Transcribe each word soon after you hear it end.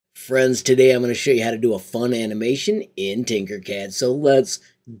Friends, today I'm going to show you how to do a fun animation in Tinkercad, so let's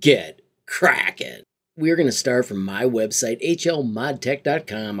get cracking. We're going to start from my website,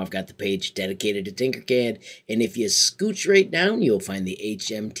 HLModTech.com. I've got the page dedicated to Tinkercad, and if you scooch right down, you'll find the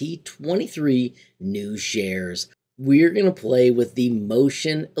HMT23 new shares. We're going to play with the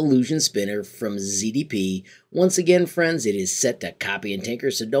Motion Illusion Spinner from ZDP. Once again, friends, it is set to copy and tinker,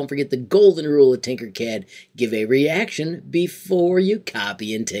 so don't forget the golden rule of Tinkercad. Give a reaction before you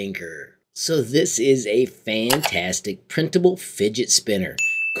copy and tinker. So this is a fantastic printable fidget spinner.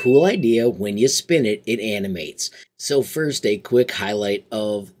 Cool idea, when you spin it, it animates. So first, a quick highlight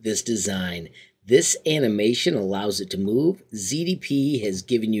of this design. This animation allows it to move. ZDP has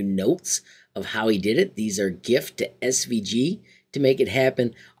given you notes of how he did it. These are GIF to SVG to make it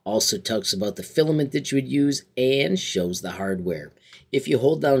happen. Also talks about the filament that you would use and shows the hardware. If you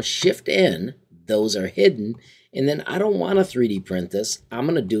hold down Shift N, those are hidden. And then I don't want to 3D print this. I'm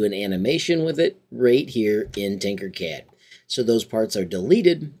going to do an animation with it right here in Tinkercad. So those parts are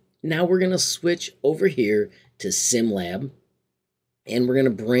deleted. Now we're going to switch over here to SimLab. And we're going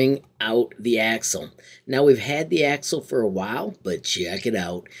to bring out the axle. Now we've had the axle for a while, but check it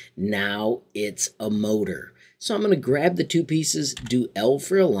out. Now it's a motor. So I'm going to grab the two pieces, do L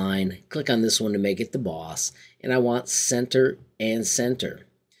for align, click on this one to make it the boss, and I want center and center.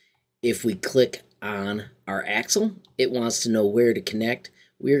 If we click on our axle, it wants to know where to connect.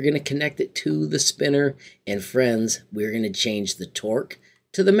 We're going to connect it to the spinner, and friends, we're going to change the torque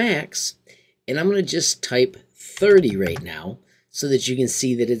to the max, and I'm going to just type 30 right now, so that you can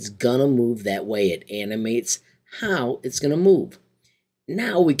see that it's gonna move that way. It animates how it's gonna move.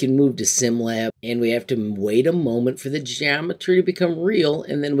 Now we can move to SimLab, and we have to wait a moment for the geometry to become real,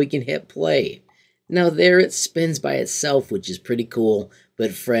 and then we can hit play. Now there it spins by itself, which is pretty cool,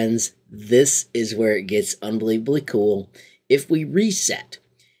 but friends, this is where it gets unbelievably cool. If we reset,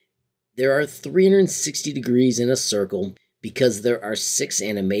 there are 360 degrees in a circle. Because there are 6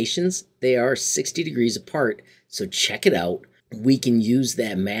 animations, they are 60 degrees apart, so check it out. We can use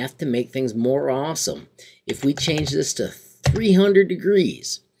that math to make things more awesome. If we change this to 300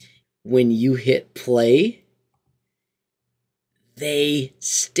 degrees, when you hit play, they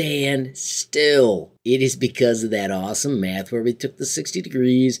stand still. It is because of that awesome math where we took the 60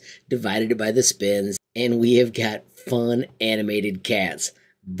 degrees, divided it by the spins, and we have got fun animated cats.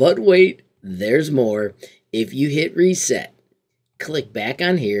 But wait, there's more. If you hit reset, click back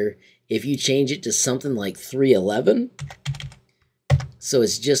on here. If you change it to something like 311, so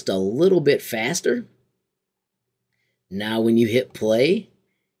it's just a little bit faster. Now when you hit play,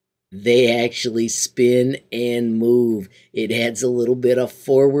 they actually spin and move. It adds a little bit of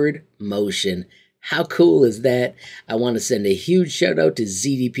forward motion. How cool is that? I want to send a huge shout out to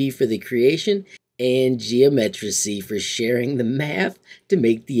ZDP for the creation and Geometricy for sharing the math to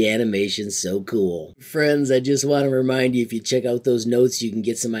make the animation so cool. Friends, I just want to remind you, if you check out those notes, you can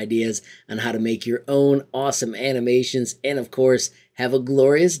get some ideas on how to make your own awesome animations, and of course, have a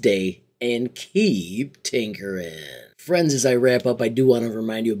glorious day and keep tinkering. Friends, as I wrap up, I do want to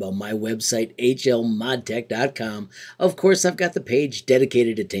remind you about my website, HLModTech.com. Of course, I've got the page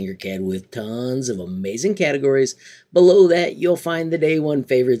dedicated to Tinkercad with tons of amazing categories. Below that, you'll find the day one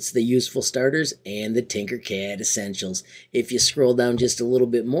favorites, the useful starters, and the Tinkercad essentials. If you scroll down just a little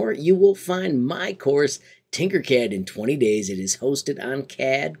bit more, you will find my course, Tinkercad in 20 Days. It is hosted on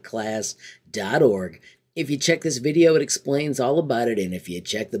cadclass.org. If you check this video, it explains all about it, and if you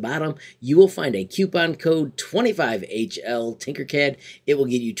check the bottom, you will find a coupon code 25HL Tinkercad. It will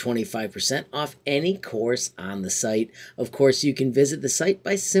get you 25% off any course on the site. Of course, you can visit the site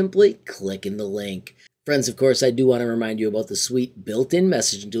by simply clicking the link. Friends, of course, I do want to remind you about the sweet built-in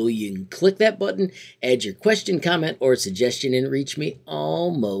messaging tool. You can click that button, add your question, comment, or suggestion, and reach me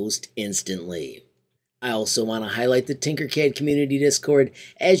almost instantly. I also want to highlight the Tinkercad Community Discord.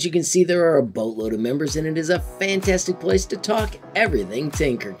 As you can see, there are a boatload of members, and it is a fantastic place to talk everything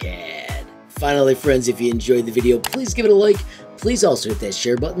Tinkercad. Finally, friends, if you enjoyed the video, please give it a like. Please also hit that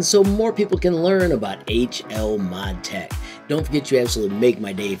share button so more people can learn about HLModTech. Don't forget, you absolutely make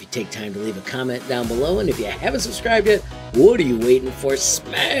my day if you take time to leave a comment down below. And if you haven't subscribed yet, what are you waiting for?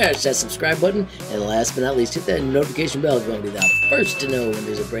 Smash that subscribe button. And last but not least, hit that notification bell if you want to be the first to know when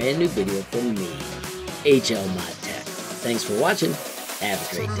there's a brand new video from me, HLModTech. Thanks for watching.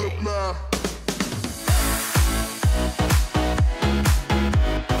 Have a great day.